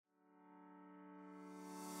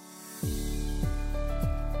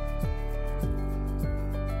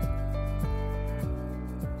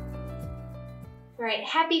All right,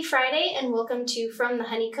 happy Friday and welcome to From the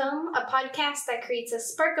Honeycomb, a podcast that creates a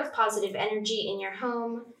spark of positive energy in your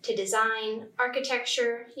home to design,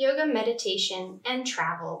 architecture, yoga, meditation, and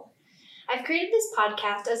travel. I've created this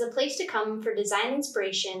podcast as a place to come for design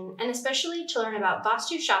inspiration and especially to learn about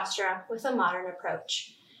Vastu Shastra with a modern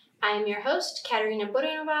approach. I am your host, Katerina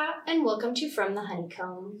Borinova, and welcome to From the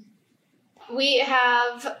Honeycomb. We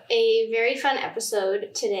have a very fun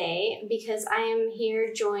episode today because I am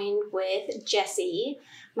here joined with Jesse,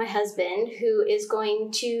 my husband, who is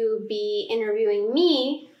going to be interviewing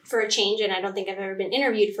me for a change, and I don't think I've ever been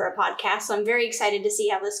interviewed for a podcast, so I'm very excited to see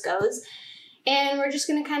how this goes. And we're just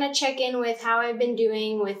going to kind of check in with how I've been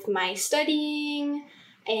doing with my studying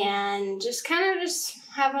and just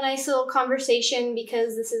have a nice little conversation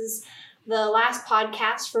because this is the last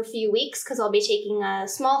podcast for a few weeks because I'll be taking a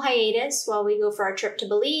small hiatus while we go for our trip to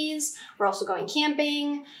Belize. We're also going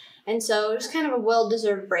camping. And so just kind of a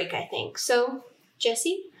well-deserved break, I think. So,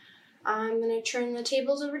 Jesse, I'm going to turn the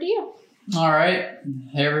tables over to you. All right.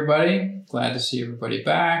 Hey, everybody. Glad to see everybody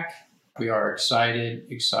back. We are excited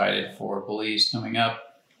for Belize coming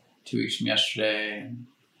up 2 weeks from yesterday.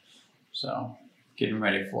 So, getting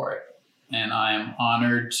ready for it. And I am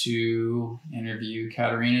honored to interview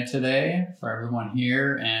Katerina today for everyone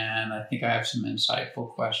here, and I think I have some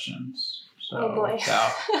insightful questions. So, oh boy.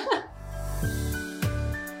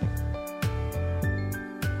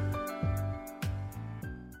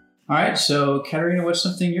 All right, so Katerina, what's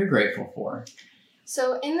something you're grateful for?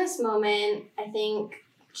 So in this moment, I think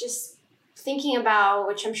just thinking about,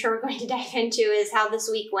 which I'm sure we're going to dive into, is how this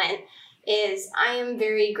week went, is I am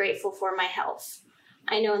very grateful for my health.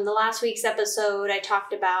 I know in the last week's episode, I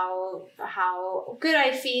talked about how good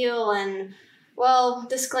I feel and, well,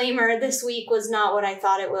 disclaimer, this week was not what I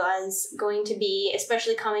thought it was going to be,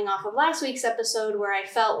 especially coming off of last week's episode where I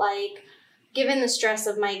felt like, given the stress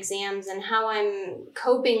of my exams and how I'm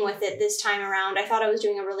coping with it this time around, I thought I was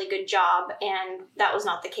doing a really good job, and that was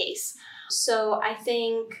not the case. So I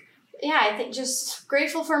think just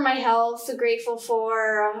grateful for my health, grateful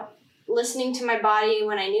for listening to my body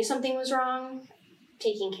when I knew something was wrong,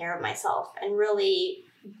 taking care of myself and really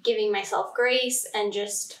giving myself grace and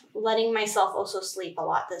just letting myself also sleep a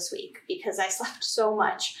lot this week because I slept so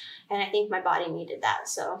much and I think my body needed that.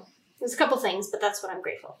 So there's a couple things, but that's what I'm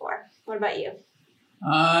grateful for. What about you?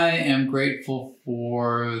 I am grateful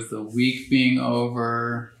for the week being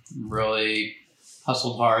over. Really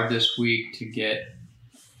hustled hard this week to get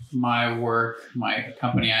my work, my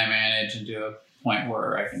company I manage, into a point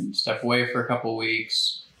where I can step away for a couple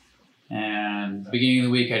weeks. And beginning of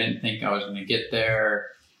the week, I didn't think I was going to get there,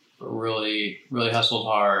 but really hustled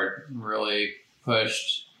hard, really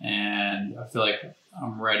pushed, and I feel like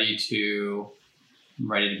I'm ready to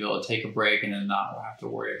be able to take a break and then not have to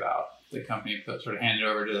worry about the company, but sort of hand it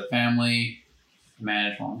over to the family,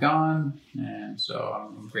 manage while I'm gone. And so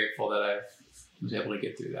I'm grateful that I was able to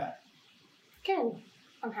get through that. Good.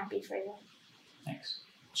 I'm happy for you. Thanks.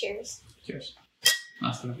 Cheers. Cheers.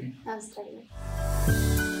 Nice to be. Nice to be.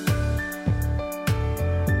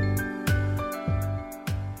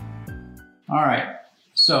 All right.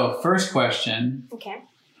 So first question. Okay.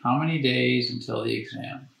 How many days until the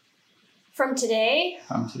exam? From today?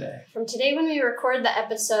 From today when we record the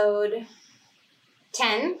episode,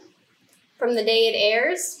 10. From the day it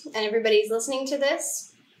airs and everybody's listening to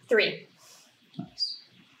this, 3. Nice.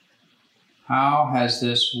 How has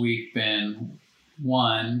this week been,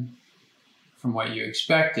 1, from what you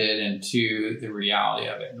expected, and 2, the reality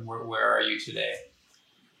of it? And where are you today?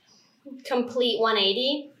 Complete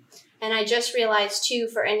 180. And I just realized, too,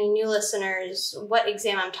 for any new listeners, what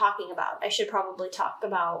exam I'm talking about. I should probably talk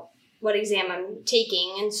about what exam I'm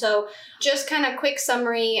taking. And so just kind of quick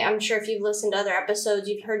summary. I'm sure if you've listened to other episodes,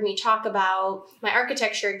 you've heard me talk about my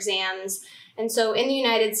architecture exams. And so in the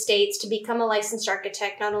United States, to become a licensed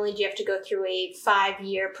architect, not only do you have to go through a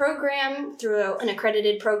 5-year program, through an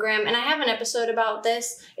accredited program, and I have an episode about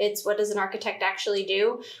this. It's What Does an Architect Actually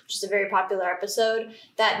Do, which is a very popular episode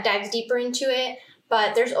that dives deeper into it.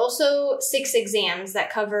 But there's also 6 exams that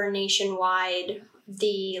cover nationwide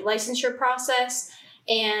the licensure process,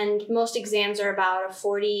 and most exams are about a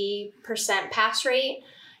 40% pass rate.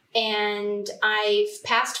 And I've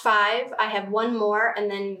passed 5. I have 1 more, and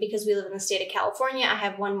then because we live in the state of California, I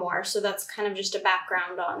have 1 more. So that's kind of just a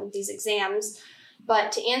background on these exams.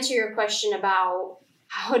 But to answer your question about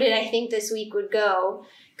how did I think this week would go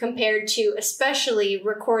compared to especially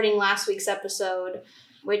recording last week's episode,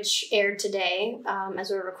 which aired today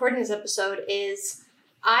as we're recording this episode, is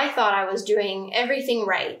I thought I was doing everything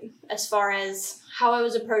right as far as how I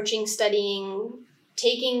was approaching studying,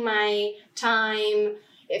 taking my time,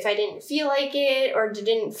 if I didn't feel like it or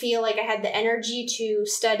didn't feel like I had the energy to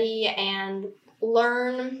study and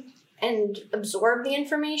learn and absorb the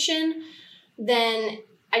information, then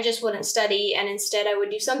I just wouldn't study, and instead I would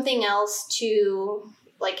do something else to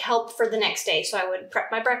like help for the next day. So I would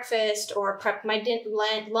prep my breakfast or prep my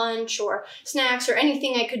lunch or snacks or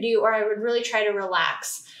anything I could do, or I would really try to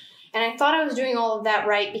relax. And I thought I was doing all of that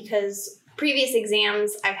right because previous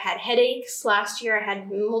exams, I've had headaches. Last year I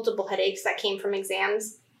had multiple headaches that came from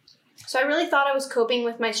exams. So I really thought I was coping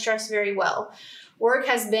with my stress very well. Work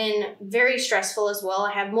has been very stressful as well.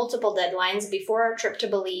 I have multiple deadlines before our trip to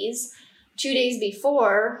Belize, 2 days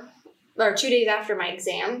before, or 2 days after my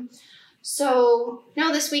exam. So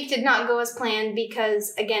no, this week did not go as planned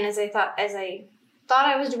because, again, as I thought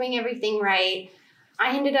I was doing everything right,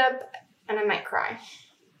 I ended up, and I might cry.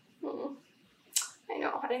 I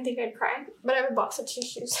know, I didn't think I'd cry, but I have a box of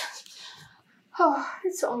tissues. Oh,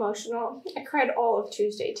 it's so emotional. I cried all of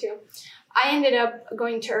Tuesday too. I ended up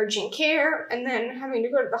going to urgent care and then having to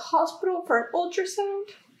go to the hospital for an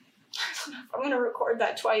ultrasound. I don't know if I'm going to record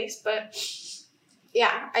that twice, but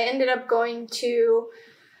yeah, I ended up going to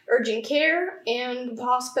urgent care and the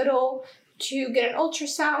hospital to get an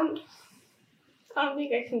ultrasound. I don't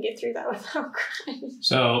think I can get through that without crying.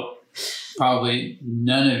 So probably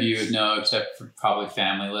none of you would know, except for probably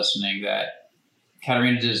family listening, that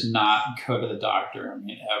Katerina does not go to the doctor. I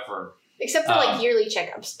mean, ever. Except for like yearly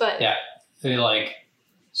checkups, but yeah,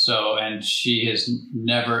 and she has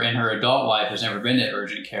never in her adult life has never been to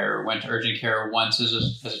urgent care. Went to urgent care once as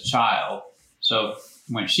a child. So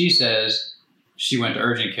when she says she went to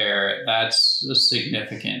urgent care, that's a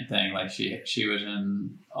significant thing. Like she was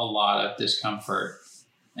in a lot of discomfort,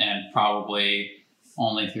 and probably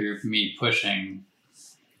only through me pushing,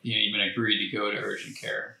 even agreed to go to urgent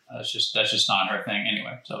care. That's just not her thing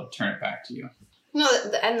anyway. So turn it back to you. No,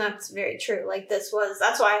 and that's very true. Like that's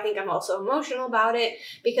why I think I'm also emotional about it,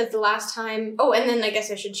 because the last time, and then I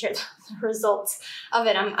guess I should share the results of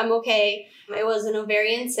it. I'm okay. It was an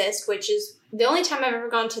ovarian cyst, which is the only time I've ever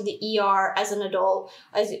gone to the ER as an adult.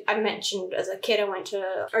 As I mentioned, as a kid, I went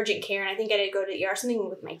to urgent care, and I think I did go to the ER, something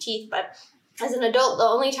with my teeth. But as an adult, the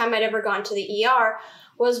only time I'd ever gone to the ER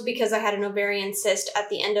was because I had an ovarian cyst at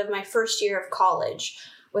the end of my first year of college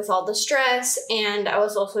with all the stress. And I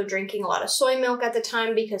was also drinking a lot of soy milk at the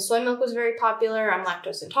time because soy milk was very popular. I'm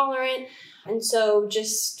lactose intolerant. And so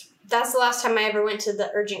that's the last time I ever went to the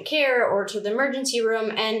urgent care or to the emergency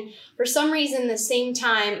room. And for some reason, the same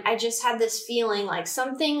time, I just had this feeling like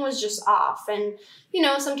something was just off. And,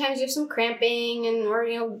 sometimes you have some cramping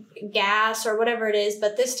or gas or whatever it is.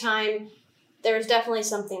 But this time, there was definitely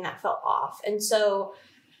something that felt off. And so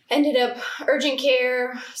ended up urgent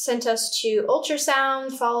care, sent us to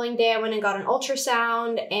ultrasound. Following day, I went and got an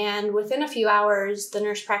ultrasound. And within a few hours, the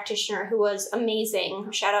nurse practitioner, who was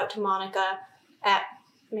amazing, shout out to Monica at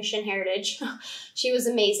Mission Heritage. She was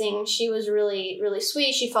amazing. She was really, really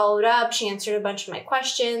sweet. She followed up. She answered a bunch of my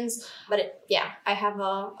questions. But I have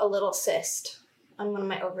a little cyst on one of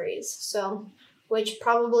my ovaries. So, which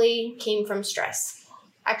probably came from stress.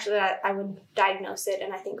 Actually, I would diagnose it,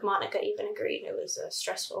 and I think Monica even agreed it was a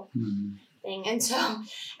stressful thing.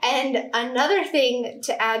 And another thing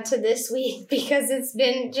to add to this week, because it's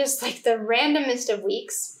been just like the randomest of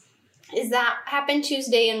weeks, is that happened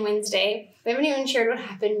Tuesday and Wednesday. We haven't even shared what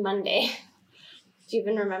happened Monday. Do you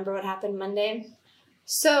even remember what happened Monday?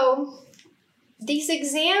 So these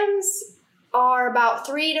exams are about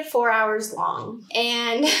 3 to 4 hours long,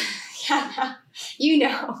 and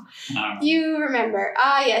you remember.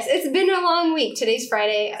 Yes, it's been a long week. Today's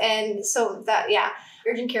Friday. And so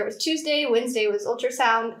urgent care was Tuesday. Wednesday was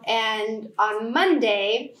ultrasound. And on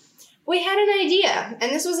Monday, we had an idea.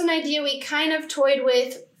 And this was an idea we kind of toyed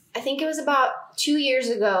with, I think it was about 2 years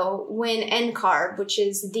ago, when NCARB, which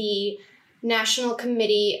is the National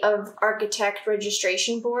Committee of Architect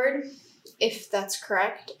Registration Board, if that's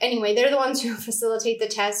correct. Anyway, they're the ones who facilitate the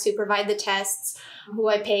tests, who provide the tests, who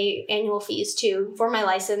I pay annual fees to for my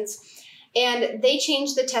license. And they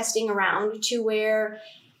changed the testing around to where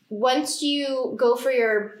once you go for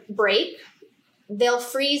your break, they'll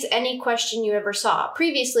freeze any question you ever saw.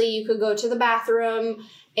 Previously, you could go to the bathroom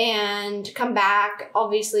and come back.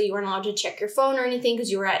 Obviously, you weren't allowed to check your phone or anything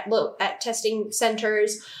because you were at testing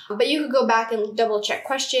centers. But you could go back and double check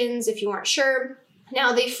questions if you weren't sure.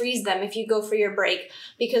 Now they freeze them if you go for your break,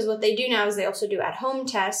 because what they do now is they also do at-home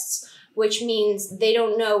tests, which means they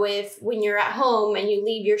don't know if when you're at home and you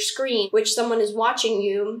leave your screen, which someone is watching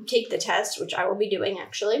you take the test, which I will be doing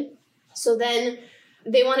actually. So then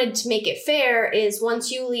they wanted to make it fair is once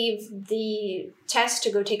you leave the test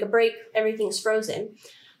to go take a break, everything's frozen.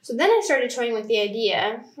 So then I started toying with the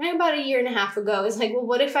idea, about a year and a half ago, is like, well,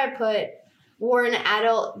 what if I wore an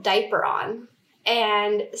adult diaper on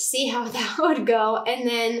and see how that would go? And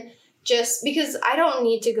then just because I don't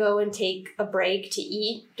need to go and take a break to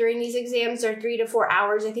eat during these exams, they're 3 to 4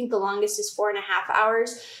 hours. I think the longest is 4.5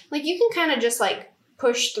 hours. Like, you can kind of just like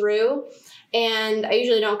push through. And I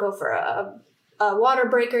usually don't go for a water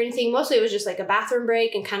break or anything. Mostly it was just like a bathroom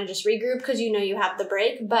break and kind of just regroup because you have the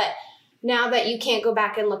break. But now that you can't go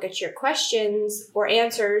back and look at your questions or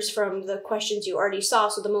answers from the questions you already saw,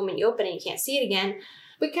 so the moment you open it, you can't see it again,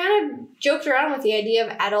 we kind of joked around with the idea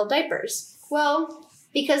of adult diapers. Well,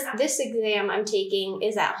 because this exam I'm taking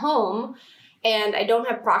is at home and I don't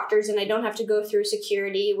have proctors and I don't have to go through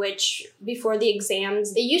security, which before the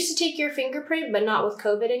exams, they used to take your fingerprint, but not with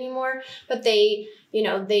COVID anymore. But they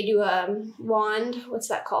do a wand. What's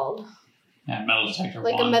that called? Yeah, metal detector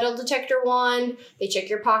wand. Like a metal detector wand. They check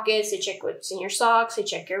your pockets. They check what's in your socks. They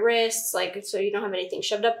check your wrists, so you don't have anything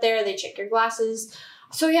shoved up there. They check your glasses.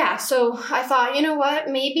 So I thought, you know what,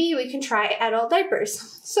 maybe we can try adult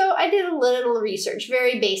diapers. So I did a little research,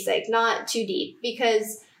 very basic, not too deep,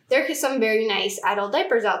 because there are some very nice adult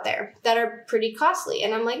diapers out there that are pretty costly.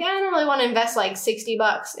 And I'm like, I don't really want to invest like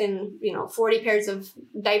 $60 in, 40 pairs of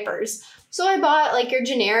diapers. So I bought like your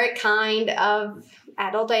generic kind of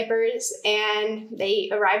adult diapers and they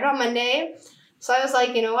arrived on Monday. So I was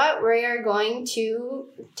like, you know what, we are going to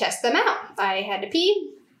test them out. I had to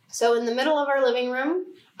pee. So in the middle of our living room,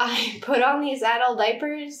 I put on these adult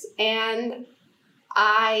diapers and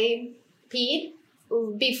I peed.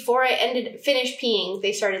 Before I finished peeing,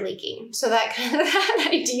 they started leaking. So that kind of that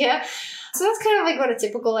idea. So that's kind of like what a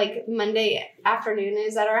typical like Monday afternoon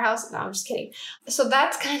is at our house. No, I'm just kidding. So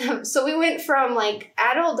that's so we went from like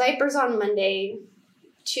adult diapers on Monday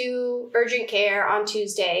to urgent care on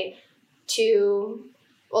Tuesday to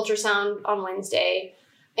ultrasound on Wednesday.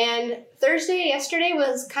 And Thursday, yesterday,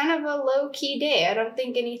 was kind of a low-key day. I don't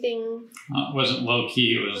think anything... It wasn't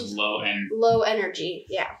low-key, it was low energy. Low energy,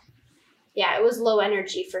 yeah. Yeah, it was low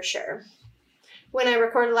energy for sure. When I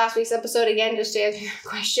recorded last week's episode, again, just to answer your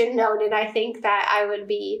question, no, did I think that I would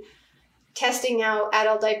be testing out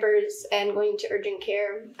adult diapers and going to urgent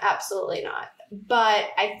care? Absolutely not. But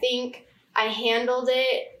I think I handled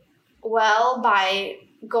it well by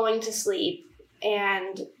going to sleep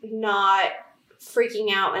and not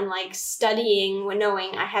freaking out and like studying when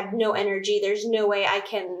knowing I have no energy. There's no way I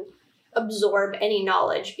can absorb any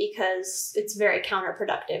knowledge because it's very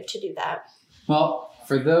counterproductive to do that. Well,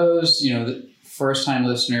 for those, the first-time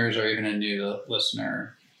listeners or even a new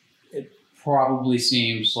listener, it probably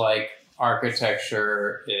seems like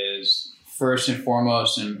architecture is first and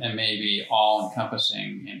foremost and maybe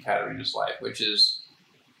all-encompassing in Katarina's life, which is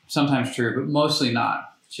sometimes true, but mostly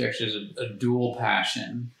not. She actually has a dual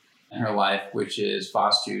passion in her life, which is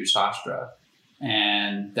Vastu Shastra.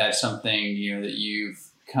 And that's something, that you've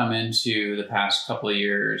come into the past couple of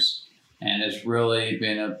years and has really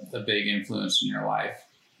been a big influence in your life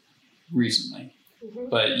recently. Mm-hmm.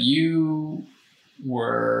 But you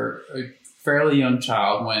were a fairly young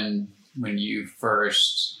child when you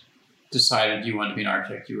first decided you wanted to be an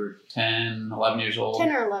architect. You were 10, 11 years old?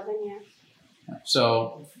 10 or 11, yeah.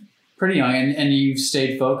 So pretty young, and you've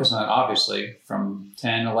stayed focused on it, obviously, from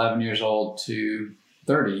 10, 11 years old to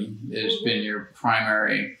 30 has been your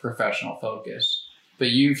primary professional focus. But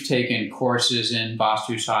you've taken courses in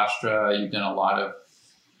Vastu Shastra, you've done a lot of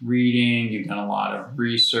reading, you've done a lot of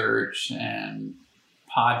research and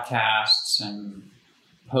podcasts and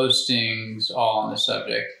postings all on the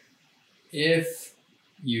subject. If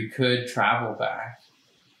you could travel back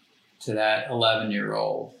to that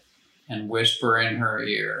 11-year-old and whisper in her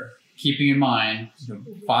ear, keeping in mind,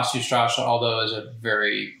 Vastu Shastra, although is a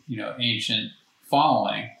very, ancient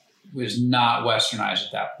following, was not westernized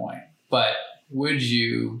at that point. But would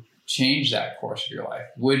you change that course of your life?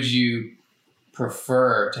 Would you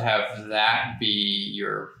prefer to have that be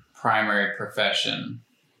your primary profession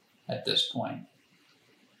at this point?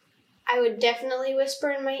 I would definitely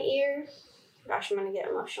whisper in my ear. Gosh, I'm going to get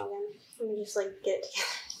emotional again. Let me just get it together.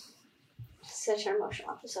 Such an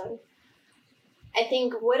emotional episode. I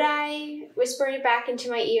think, would I whisper it back into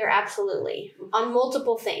my ear? Absolutely. On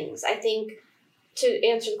multiple things. I think, to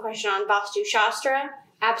answer the question on Vastu Shastra,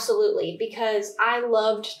 absolutely, because I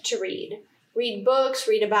loved to read. Read books,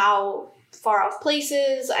 read about far-off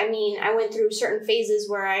places. I mean, I went through certain phases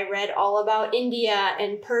where I read all about India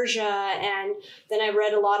and Persia, and then I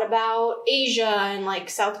read a lot about Asia and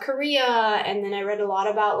South Korea, and then I read a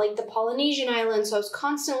lot about the Polynesian islands, so I was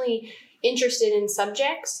constantly interested in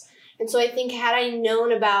subjects. And so I think had I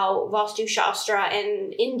known about Vastu Shastra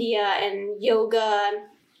and India and yoga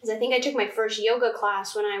because I think I took my first yoga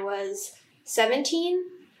class when I was 17.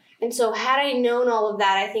 And so had I known all of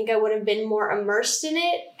that, I think I would have been more immersed in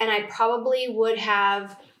it, and I probably would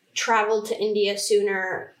have traveled to India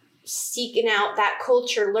sooner, seeking out that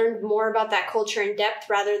culture, learned more about that culture in depth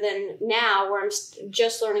rather than now where I'm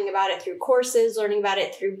just learning about it through courses, learning about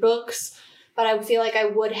it through books. But I feel like I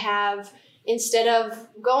would have, instead of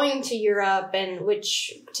going to Europe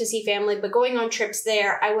to see family, but going on trips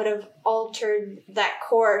there, I would have altered that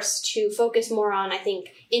course to focus more on, I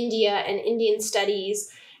think, India and Indian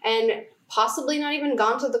studies, and possibly not even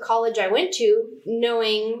gone to the college I went to,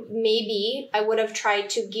 knowing maybe I would have tried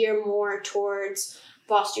to gear more towards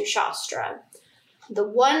Vastu Shastra. The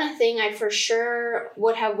one thing I for sure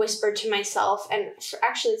would have whispered to myself, and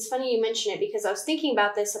actually it's funny you mention it because I was thinking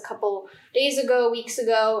about this a couple weeks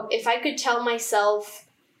ago, if I could tell myself,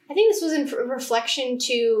 I think this was in reflection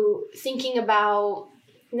to thinking about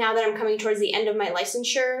now that I'm coming towards the end of my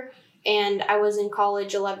licensure, and I was in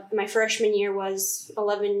college, my freshman year was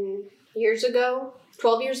 12 years ago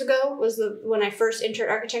was when I first entered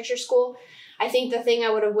architecture school. I think the thing I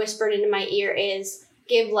would have whispered into my ear is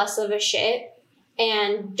give less of a shit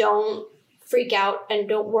and don't freak out and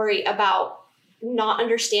don't worry about not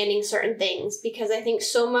understanding certain things, because I think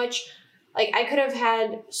so much, like I could have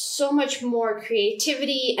had so much more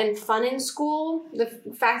creativity and fun in school. The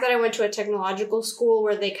fact that I went to a technological school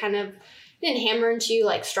where they kind of didn't hammer into you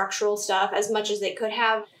like structural stuff as much as they could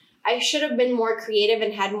have, I should have been more creative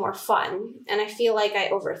and had more fun. And I feel like I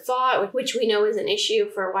overthought, which we know is an issue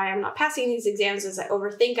for why I'm not passing these exams, is I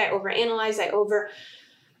overthink, I overanalyze,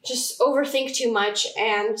 just overthink too much.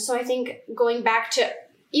 And so I think going back to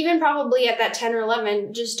even probably at that 10 or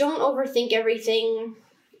 11, just don't overthink everything.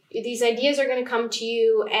 These ideas are going to come to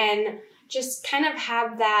you, and just kind of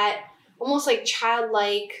have that almost like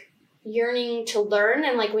childlike yearning to learn.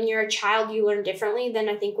 And like when you're a child, you learn differently than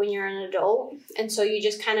I think when you're an adult. And so you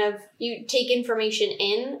just you take information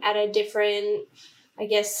in at a different, I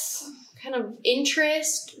guess, kind of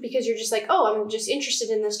interest, because you're just like, oh, I'm just interested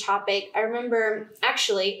in this topic. I remember,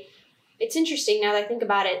 actually, it's interesting now that I think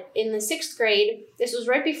about it, in the 6th grade, this was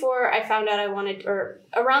right before I found out or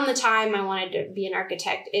around the time I wanted to be an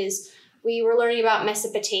architect, is we were learning about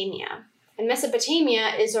Mesopotamia. And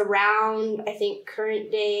Mesopotamia is around, I think,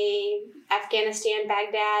 current day Afghanistan,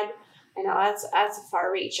 Baghdad. I know that's a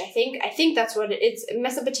far reach. I think that's what it's.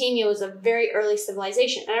 Mesopotamia was a very early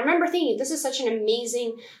civilization. And I remember thinking, this is such an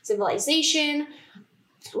amazing civilization.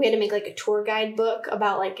 We had to make like a tour guide book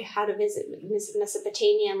about like how to visit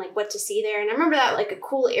Mesopotamia and like what to see there. And I remember that like a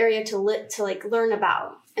cool area to like learn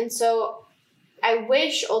about. And so I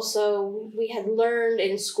wish also we had learned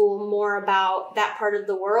in school more about that part of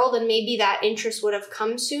the world, and maybe that interest would have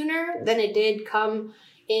come sooner than it did come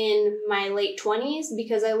in my late 20s,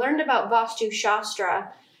 because I learned about Vastu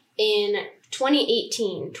Shastra in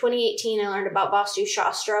 2018. 2018, I learned about Vastu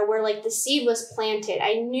Shastra, where like the seed was planted.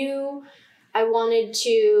 I knew I wanted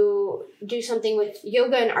to do something with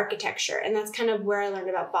yoga and architecture, and that's kind of where I learned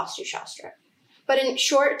about Vastu Shastra. But in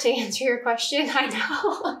short, to answer your question,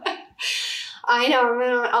 I know I'm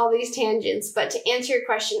on all these tangents, but to answer your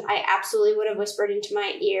question, I absolutely would have whispered into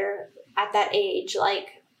my ear at that age,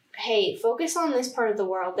 like, hey, focus on this part of the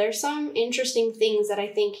world. There's some interesting things that I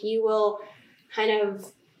think you will kind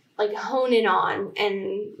of like hone in on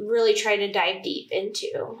and really try to dive deep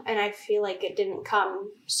into. And I feel like it didn't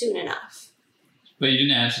come soon enough. But you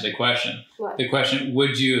didn't answer the question. What? The question,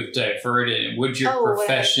 would you have diverted? Would your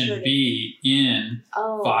profession be in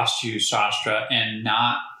Vastu Shastra and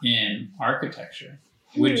not in architecture?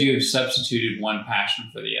 Would you have substituted one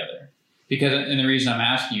passion for the other? Because, and the reason I'm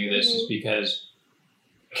asking you this is because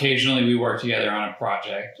occasionally we work together on a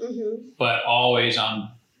project, but always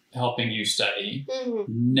on helping you study.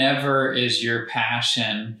 Never is your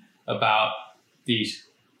passion about these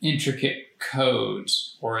intricate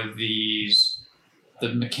codes or the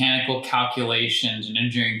mechanical calculations and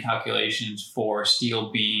engineering calculations for steel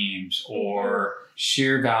beams or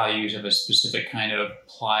shear values of a specific kind of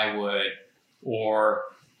plywood, or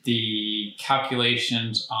the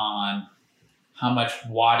calculations on how much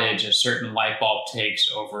wattage a certain light bulb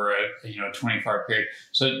takes over a 24-hour period.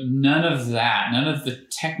 So none of the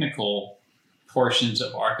technical portions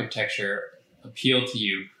of architecture appeal to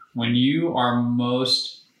you. When you are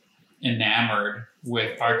most enamored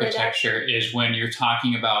with architecture is when you're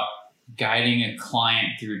talking about guiding a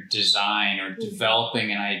client through design or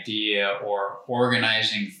developing an idea or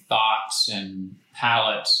organizing thoughts and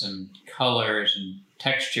palettes and colors and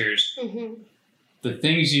textures. The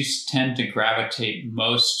things you tend to gravitate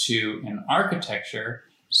most to in architecture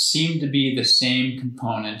seem to be the same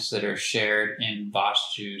components that are shared in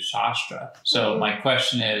Vastu Shastra. So my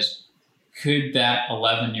question is, could that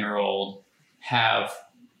 11-year-old have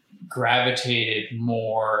gravitated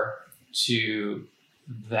more to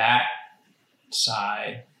that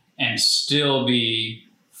side and still be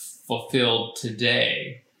fulfilled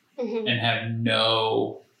today and have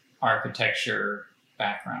no architecture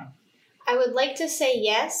background? I would like to say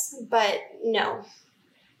yes, but no.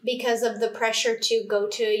 Because of the pressure to go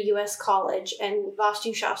to a U.S. college, and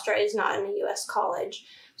Vastu Shastra is not in a U.S. college.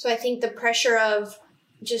 So I think the pressure of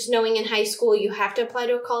just knowing in high school you have to apply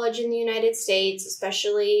to a college in the United States,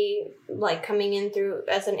 especially like coming in through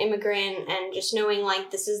as an immigrant, and just knowing like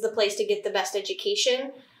this is the place to get the best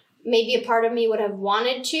education. Maybe a part of me would have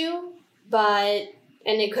wanted to,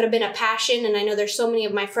 and it could have been a passion. And I know there's so many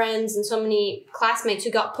of my friends and so many classmates who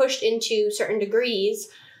got pushed into certain degrees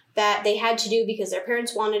that they had to do because their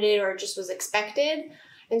parents wanted it or it just was expected.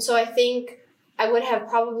 And so I think I would have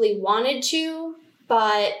probably wanted to,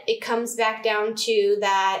 but it comes back down to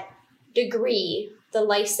that degree, the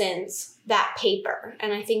license, that paper.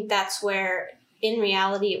 And I think that's where, in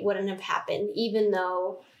reality, it wouldn't have happened, even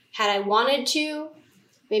though had I wanted to,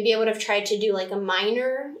 maybe I would have tried to do like a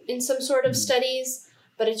minor in some sort of studies,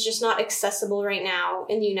 but it's just not accessible right now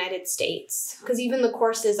in the United States. Because even the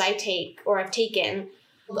courses I take or I've taken,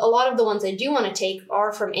 a lot of the ones I do want to take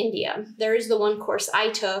are from India. There is the one course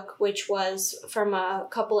I took, which was from a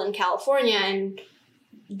couple in California, and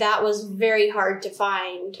that was very hard to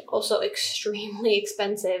find, also extremely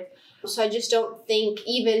expensive. So I just don't think,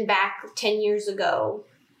 even back 10 years ago,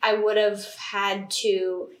 I would have had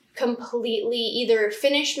to completely either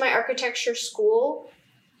finish my architecture school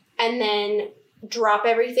and then drop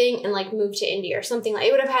everything and like move to India or something. Like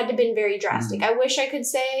it would have had to been very drastic. I wish I could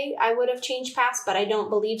say I would have changed paths, but I don't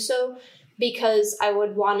believe so, because I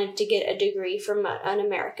would wanted to get a degree from an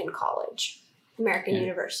American college, American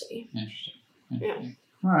university. Interesting. Yeah.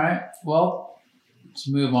 All right. Well, let's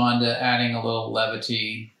move on to adding a little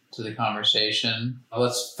levity to the conversation.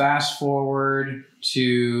 Let's fast forward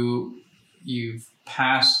to you've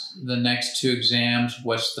passed the next 2 exams.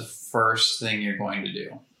 What's the first thing you're going to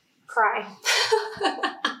do? Cry.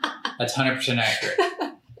 That's 100% accurate.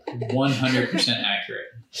 100% accurate.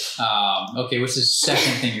 Okay, what's the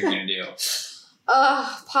second thing you're going to do?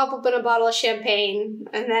 Pop open a bottle of champagne.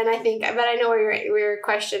 And then I know where your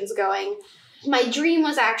question's going. My dream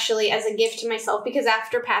was actually as a gift to myself, because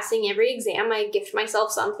after passing every exam, I gift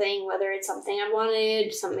myself something, whether it's something I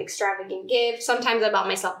wanted, some extravagant gift. Sometimes I bought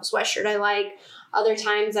myself a sweatshirt I like. Other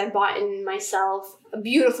times I bought in myself a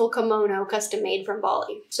beautiful kimono custom made from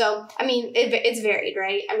Bali. So, I mean, it's varied,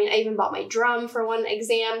 right? I mean, I even bought my drum for one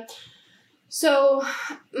exam. So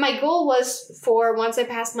my goal was, for once I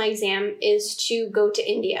passed my exam, is to go to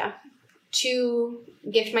India to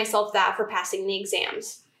gift myself that for passing the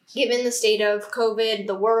exams. Given the state of COVID,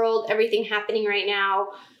 the world, everything happening right now,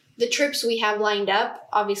 the trips we have lined up,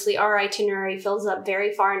 obviously our itinerary fills up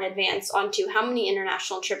very far in advance onto how many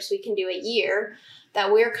international trips we can do a year,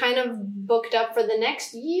 that we're kind of booked up for the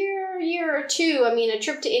next year or two. I mean, a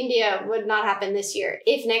trip to India would not happen this year.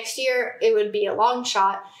 If next year, it would be a long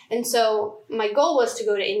shot. And so my goal was to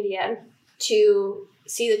go to India to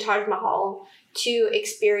see the Taj Mahal, to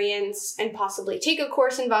experience and possibly take a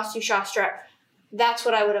course in Vastu Shastra. That's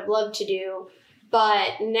what I would have loved to do.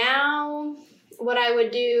 But now what I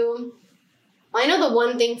would do, I know the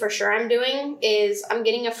one thing for sure I'm doing is I'm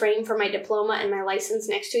getting a frame for my diploma and my license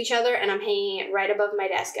next to each other, and I'm hanging it right above my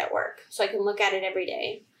desk at work so I can look at it every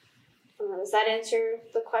day. Does that answer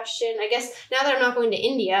the question? I guess now that I'm not going to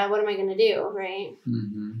India, what am I going to do, right?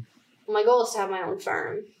 Mm-hmm. My goal is to have my own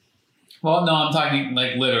firm. Well, no, I'm talking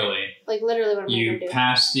like literally. Like literally what am I going to do? You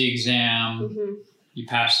passed the exam. You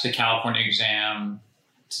passed the California exam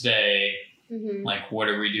today. Like, what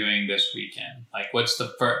are we doing this weekend? Like, what's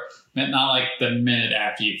the first, not like the minute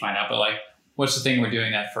after you find out, but like, what's the thing we're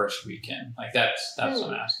doing that first weekend? Like, that's what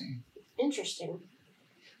I'm asking. Interesting.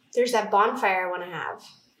 There's that bonfire I want to have.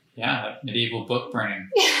 Yeah, like medieval book burning.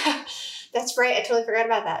 That's right. I totally forgot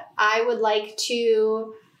about that. I would like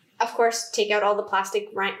to, of course, take out all the plastic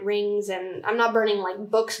rings, and I'm not burning like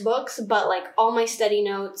books, but like all my study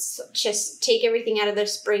notes, just take everything out of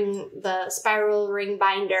the spiral ring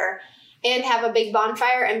binder, and have a big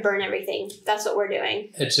bonfire and burn everything. That's what we're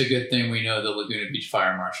doing. It's a good thing we know the Laguna Beach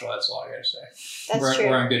Fire Marshal. That's all I gotta say. That's true.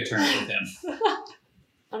 We're on good terms with him. I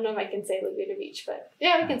don't know if I can say Laguna Beach, but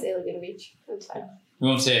yeah, we can say Laguna Beach. That's fine. We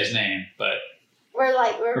won't say his name, but we're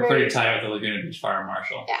pretty tight with the Laguna Beach Fire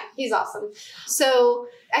Marshal. Yeah, he's awesome. So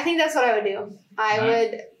I think that's what I would do. I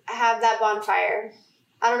would have that bonfire,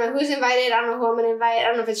 I don't know who's invited. I don't know who I'm going to invite. I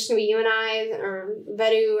don't know if it's just going to be you and I or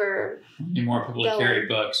Vedu or... Need more people to carry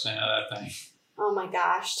books. I know that thing. Oh my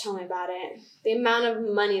gosh, tell me about it. The amount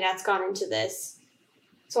of money that's gone into this.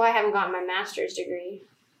 So I haven't gotten my master's degree.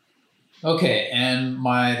 Okay, and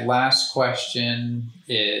my last question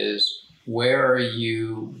is, where are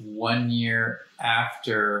you 1 year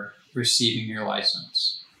after receiving your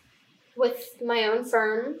license? With my own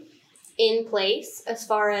firm in place, as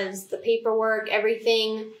far as the paperwork,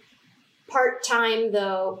 everything. Part-time,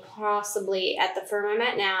 though, possibly at the firm I'm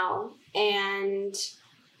at now, and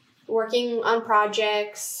working on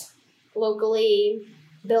projects locally,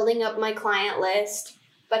 building up my client list,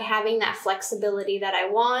 but having that flexibility that I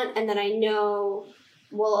want and that I know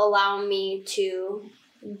will allow me to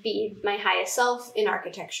be my highest self in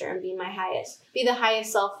architecture and be the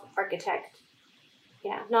highest self architect.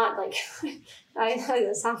 Yeah, not like,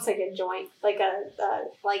 it sounds like a joint, like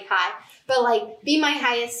high, but like be my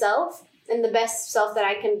highest self and the best self that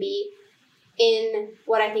I can be in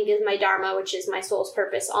what I think is my dharma, which is my soul's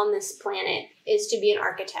purpose on this planet, is to be an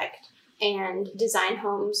architect and design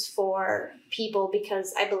homes for people,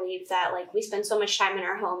 because I believe that like we spend so much time in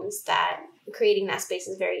our homes that creating that space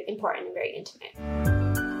is very important and very intimate.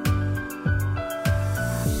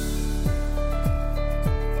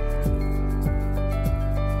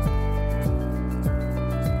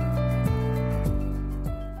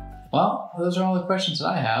 Well, those are all the questions that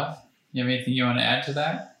I have. You have anything you want to add to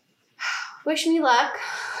that? Wish me luck.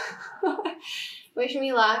 Wish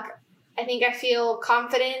me luck. I think I feel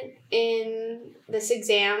confident in this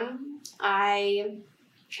exam. I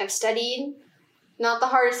have studied, not the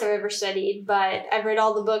hardest I've ever studied, but I've read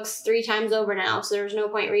all the books 3 times over now, so there's no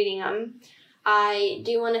point reading them. I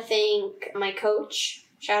do want to thank my coach.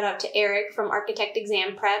 Shout out to Eric from Architect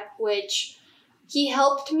Exam Prep, which he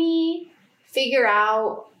helped me figure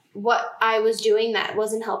out what I was doing that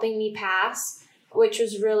wasn't helping me pass, which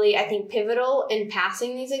was really, I think, pivotal in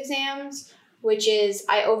passing these exams, which is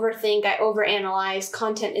I overthink, I overanalyze,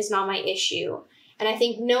 content is not my issue. And I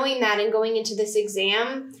think knowing that and going into this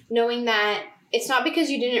exam, knowing that it's not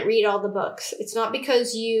because you didn't read all the books, it's not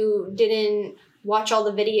because you didn't watch all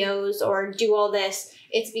the videos or do all this,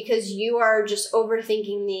 it's because you are just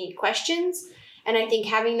overthinking the questions. And I think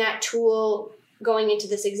having that tool going into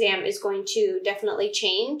this exam is going to definitely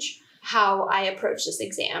change how I approach this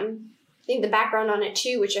exam. I think the background on it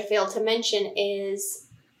too, which I failed to mention, is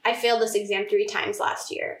I failed this exam 3 times last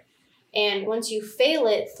year. And once you fail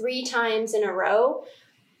it 3 times in a row,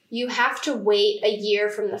 you have to wait a year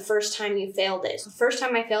from the first time you failed it. So the first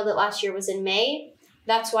time I failed it last year was in May.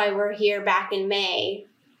 That's why we're here back in May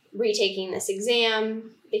retaking this exam,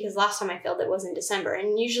 because last time I failed it was in December.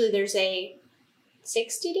 And usually there's a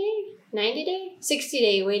 60-day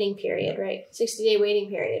waiting period, right? 60-day waiting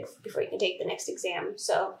period before you can take the next exam.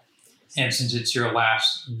 So, and since it's your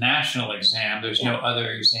last national exam, there's no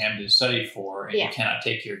other exam to study for, and you cannot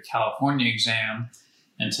take your California exam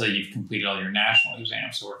until you've completed all your national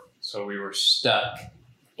exams. So we were stuck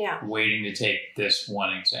waiting to take this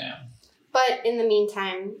one exam. But in the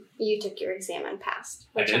meantime, you took your exam and passed.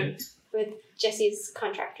 I did? With Jesse's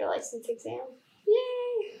contractor license exam.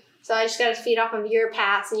 Yay! So I just got to feed off of your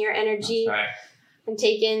pass and your energy. That's right. And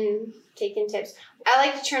take in tips. I'd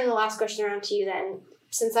like to turn the last question around to you then.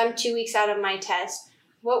 Since I'm 2 weeks out of my test,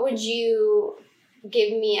 what would you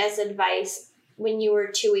give me as advice when you were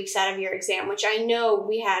 2 weeks out of your exam, which I know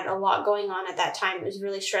we had a lot going on at that time. It was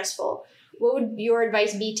really stressful. What would your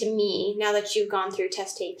advice be to me now that you've gone through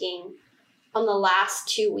test taking on the last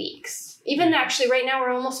 2 weeks? Even actually right now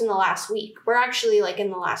we're almost in the last week. We're actually like in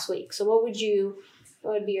the last week. So what would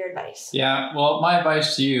be your advice? Yeah, well, my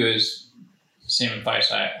advice to you is the same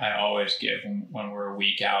advice I always give when we're a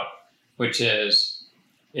week out, which is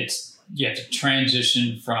you have to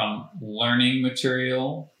transition from learning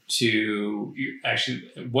material to actually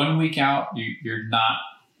 1 week out, you're not,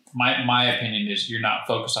 my opinion is you're not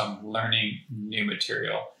focused on learning new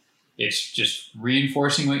material. It's just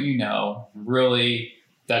reinforcing what you know. Really,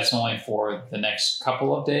 that's only for the next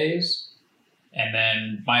couple of days. And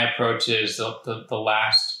then my approach is the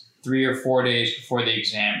last 3 or 4 days before the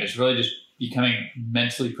exam is really just becoming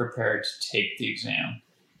mentally prepared to take the exam.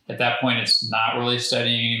 At that point, it's not really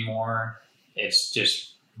studying anymore. It's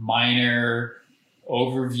just minor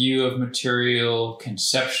overview of material,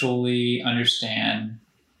 conceptually understand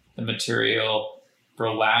the material,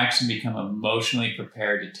 relax, and become emotionally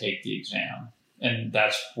prepared to take the exam. And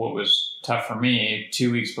that's what was tough for me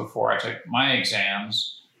 2 weeks before I took my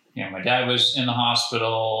exams. You know, my dad was in the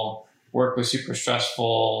hospital, work was super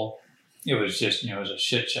stressful. It was just, it was a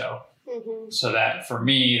shit show. Mm-hmm. So that for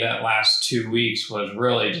me, that last 2 weeks was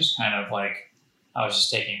really just kind of like I was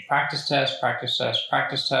just taking practice tests.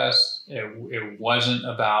 It wasn't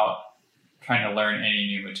about trying to learn any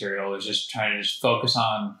new material. It was just trying to just focus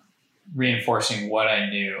on reinforcing what I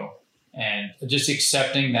knew and just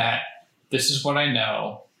accepting that this is what I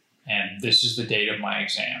know and this is the date of my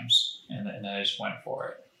exams. And then I just went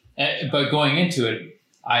for it. But going into it,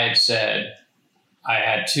 I had said I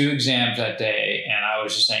had 2 exams that day, and I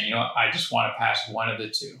was just saying, you know what, I just want to pass one of the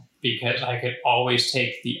 2 because I could always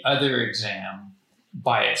take the other exam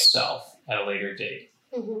by itself at a later date.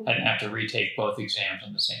 Mm-hmm. I didn't have to retake both exams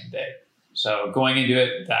on the same day. So going into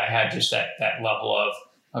it, I had just that level of,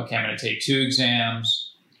 okay, I'm going to take 2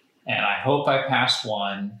 exams, and I hope I pass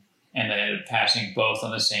one, and then I ended up passing both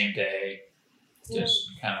on the same day.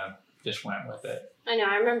 Just kind of just went with it. I know.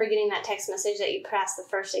 I remember getting that text message that you passed the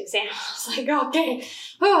first exam. I was like, okay.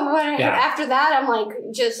 Oh, After that, I'm like,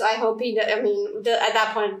 I hope he does. I mean, at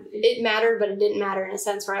that point, it mattered, but it didn't matter in a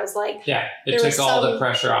sense where I was like... Yeah, it took all the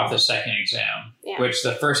pressure off the second exam, which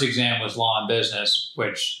the first exam was law and business,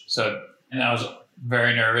 and I was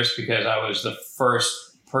very nervous because I was the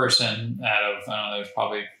first person out of, I don't know, there's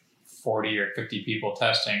probably 40 or 50 people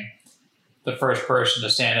testing, the first person to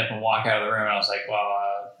stand up and walk out of the room. And I was like, well,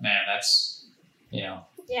 man, that's...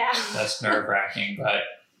 that's nerve-wracking, but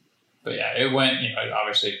yeah, it went, it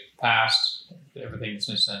obviously passed. Everything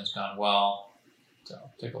since then has gone well, so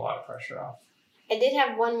it took a lot of pressure off. I did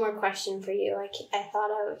have one more question for you I thought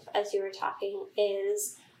of as you were talking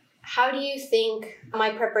is, how do you think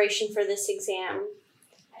my preparation for this exam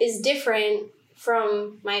is different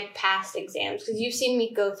from my past exams? Because you've seen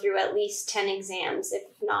me go through at least 10 exams, if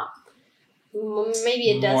not,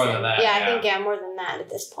 maybe a dozen. More than that, I think, more than that at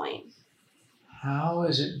this point. How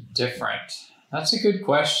is it different? That's a good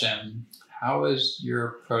question. How has your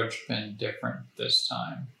approach been different this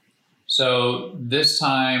time? So this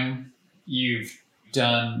time you've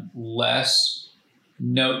done less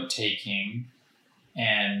note-taking,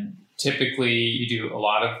 and typically you do a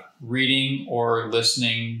lot of reading or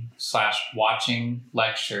listening / watching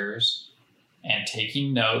lectures and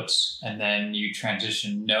taking notes, and then you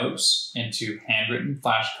transition notes into handwritten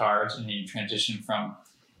flashcards, and then you transition from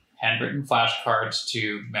handwritten flashcards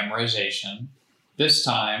to memorization. This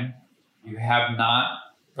time, you have not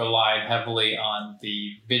relied heavily on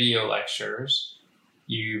the video lectures.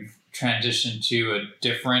 You've transitioned to a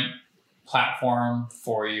different platform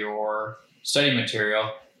for your study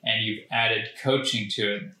material, and you've added coaching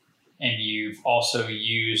to it. And you've also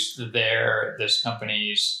used this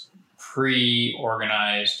company's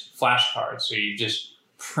pre-organized flashcards. So you've just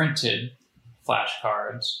printed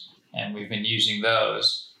flashcards, and we've been using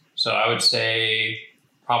those. So I would say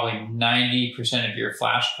probably 90% of your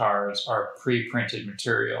flashcards are pre-printed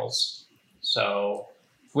materials. So,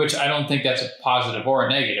 which I don't think that's a positive or a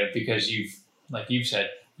negative, because like you've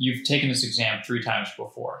said, you've taken this exam 3 times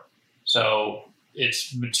before. So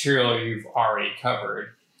it's material you've already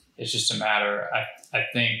covered. It's just a matter, I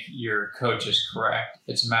think your coach is correct.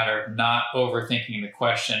 It's a matter of not overthinking the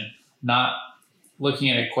question, not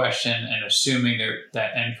looking at a question and assuming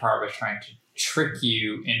that NCARB is trying to trick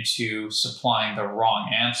you into supplying the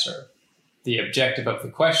wrong answer. The objective of the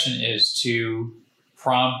question is to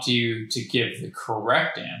prompt you to give the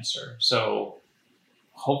correct answer. So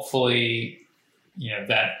hopefully,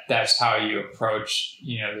 that's how you approach,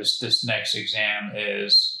 this next exam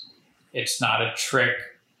is, it's not a trick,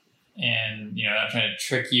 and, not trying to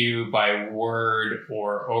trick you by word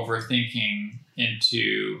or overthinking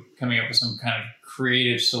into coming up with some kind of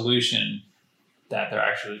creative solution, that they're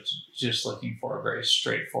actually just looking for a very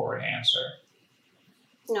straightforward answer.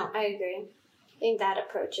 No, I agree. I think that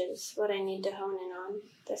approach is what I need to hone in on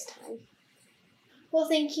this time. Well,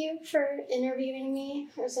 thank you for interviewing me.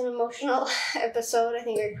 It was an emotional episode. I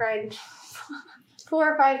think I cried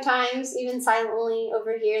 4 or 5 times, even silently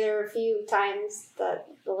over here. There were a few times that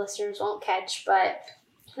the listeners won't catch, but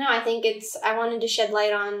no, I think I wanted to shed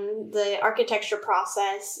light on the architecture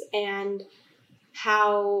process and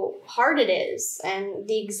how hard it is, and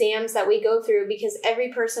the exams that we go through, because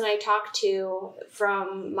every person I talk to,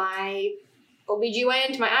 from my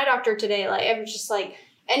OBGYN to my eye doctor today,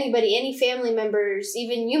 anybody, any family members,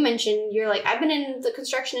 even you mentioned, you're like, I've been in the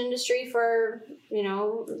construction industry for,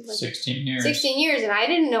 16 years. 16 years, and I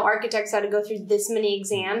didn't know architects had to go through this many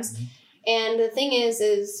exams. Mm-hmm. And the thing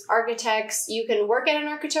is architects, you can work at an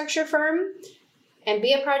architecture firm and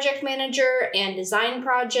be a project manager and design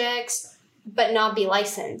projects, but not be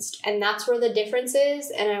licensed. And that's where the difference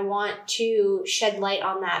is. And I want to shed light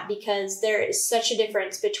on that, because there is such a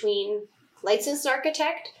difference between licensed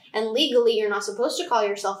architect, and legally you're not supposed to call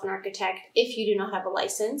yourself an architect if you do not have a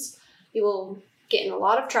license. You will get in a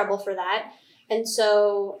lot of trouble for that. And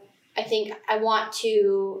so I think I want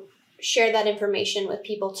to share that information with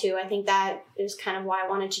people too. I think that is kind of why I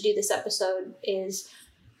wanted to do this episode, is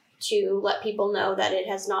to let people know that it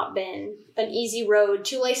has not been an easy road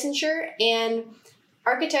to licensure, and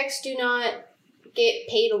architects do not get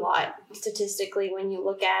paid a lot statistically when you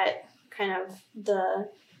look at kind of the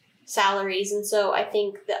salaries. And so I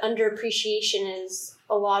think the underappreciation is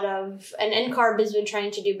a lot of, and NCARB has been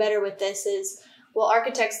trying to do better with this, is, well,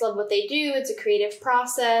 architects love what they do. It's a creative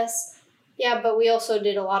process. Yeah, but we also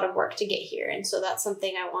did a lot of work to get here. And so that's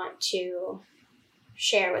something I want to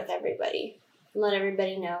share with everybody and let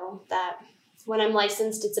everybody know that when I'm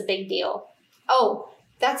licensed, it's a big deal. Oh,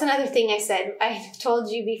 that's another thing I said. I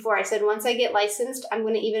told you before. I said once I get licensed, I'm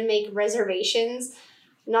going to even make reservations,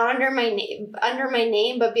 not under my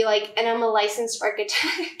name, but be like, and I'm a licensed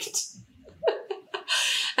architect.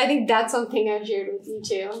 I think that's something I've shared with you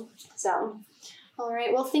too. So, all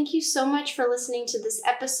right. Well, thank you so much for listening to this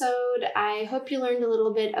episode. I hope you learned a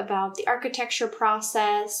little bit about the architecture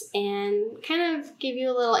process and kind of give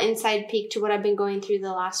you a little inside peek to what I've been going through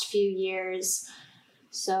the last few years.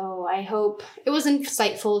 So I hope it was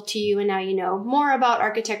insightful to you, and now you know more about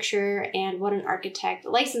architecture and what an architect, a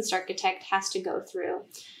licensed architect, has to go through.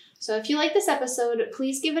 So if you like this episode,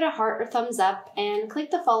 please give it a heart or thumbs up and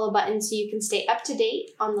click the follow button so you can stay up to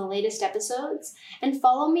date on the latest episodes, and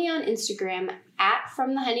follow me on Instagram at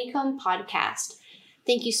From the Honeycomb Podcast.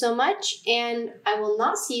 Thank you so much, and I will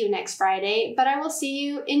not see you next Friday, but I will see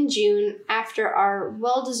you in June after our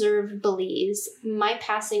well-deserved Belize, my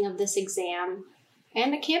passing of this exam,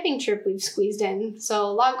 and a camping trip we've squeezed in. So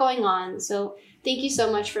a lot going on. So thank you so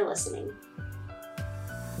much for listening.